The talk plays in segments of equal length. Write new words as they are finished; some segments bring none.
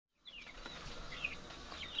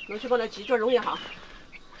弄起把那鸡爪弄一下，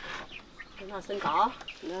让它升高，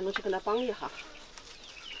然后弄起跟它绑一下。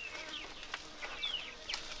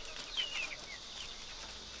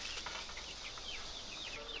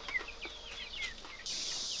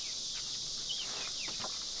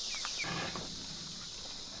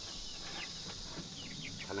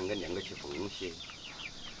才能够亮得起缝隙，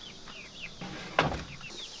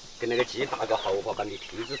给那个鸡搭个豪华版的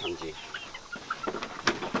梯子上去。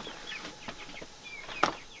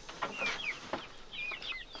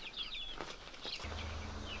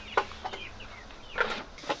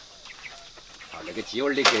那个鸡窝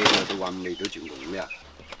的格局都完美，都竣工了。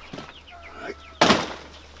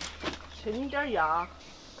称点压，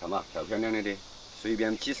看嘛，漂漂亮亮的，随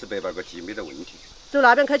便几十100个鸡没得问题。走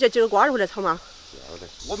那边看见几个瓜儿回来炒嘛？要得。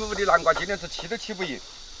我们屋的南瓜今年是起都起不赢，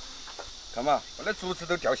看嘛，把那竹子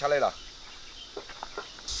都掉下来了。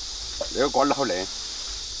那个瓜儿好嫩，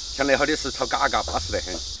像那好的是炒嘎嘎巴适得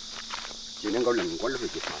很。今天搞嫩瓜儿回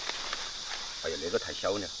去炒，哎呀，那个太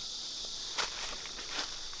小了。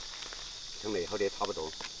像那好的差不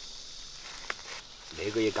多，那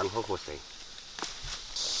个也刚好合适。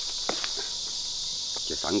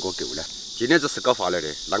这3个够了。今年子是搞发了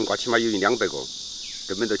的，南瓜起码有100-200个，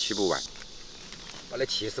根本都起不完。把那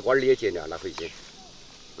起司瓜儿也剪了拿回去，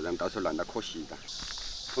不然到时候烂得可惜的。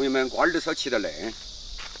朋友们，瓜儿都烧起得嫩，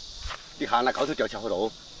你看那高头掉起好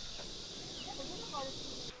多。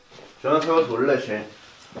想炒兔儿来吃。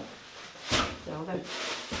这样子，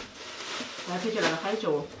来配起那个海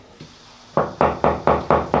椒。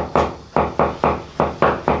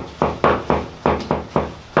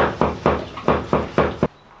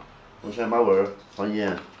我先把味儿放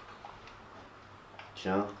盐、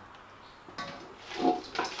姜，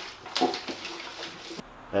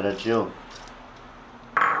来点酒、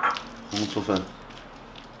红薯粉。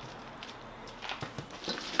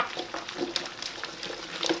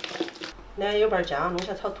来有瓣姜，弄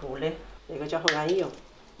下炒兔的，那个叫好安逸哦。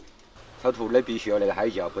炒兔的必须要那个海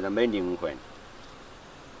椒，不然没灵魂。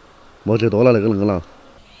莫就多了那个了。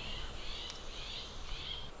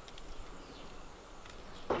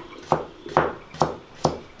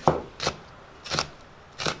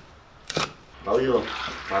老油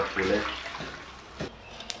炸兔的。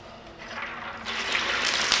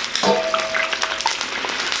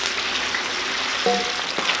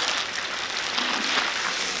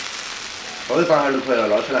稍微炸下就可以了，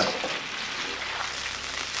捞起来。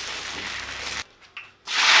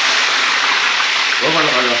多放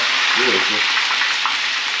点辣椒，有味道。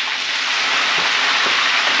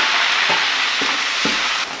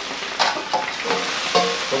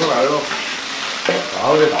多个辣椒，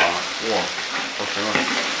好的大，哇，好香啊！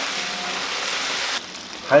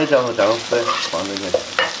海椒和姜粉放进去。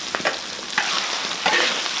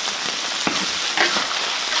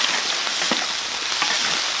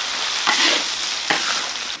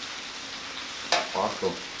花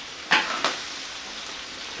头，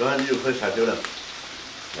这样你就可以下酒了。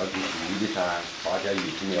那必须的噻，大家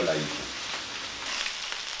一定要来一起。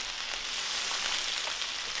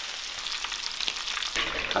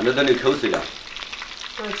看得到你口水了。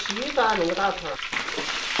气噻，弄个大盘。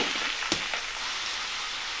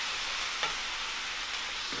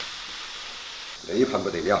那一盘不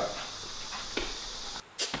得了。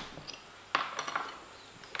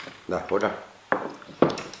来喝点儿。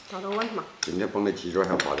倒到碗上嘛。今天绑的鸡爪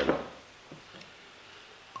还滑得了。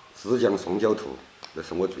枝酱双椒兔，那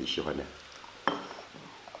是我最喜欢的。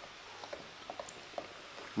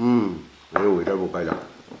那个味道不摆了。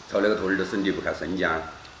炒那个兔儿都是离不开生姜、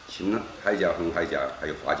青海椒、红海椒，还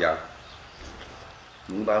有花椒。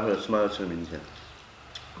那么大回来起码要吃到明天。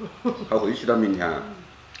还会吃到明天啊！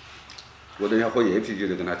我等下喝夜啤酒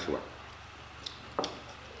就跟他吃完。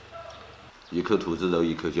一口兔子肉，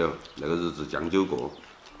一口酒，那个日子将就过。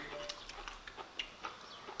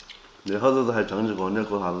那好日子还将就过，你要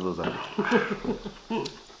过啥子日子？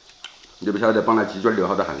你不晓得绑那鸡爪流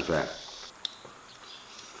好多汗水，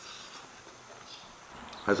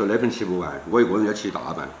还说那盆吃不完，我一个人要吃一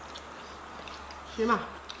大半。去嘛，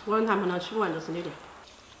我跟谈判了吃不完就是你的。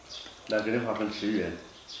来给你划分区域，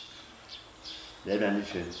那边你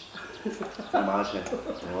去，你妈去，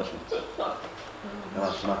那我去，让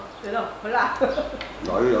我吃嘛。对了，回来。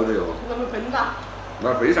那有要得哟。我们分了。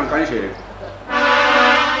那非常感谢。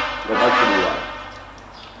我把吃不完。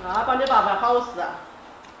那帮你爸爸好事啊。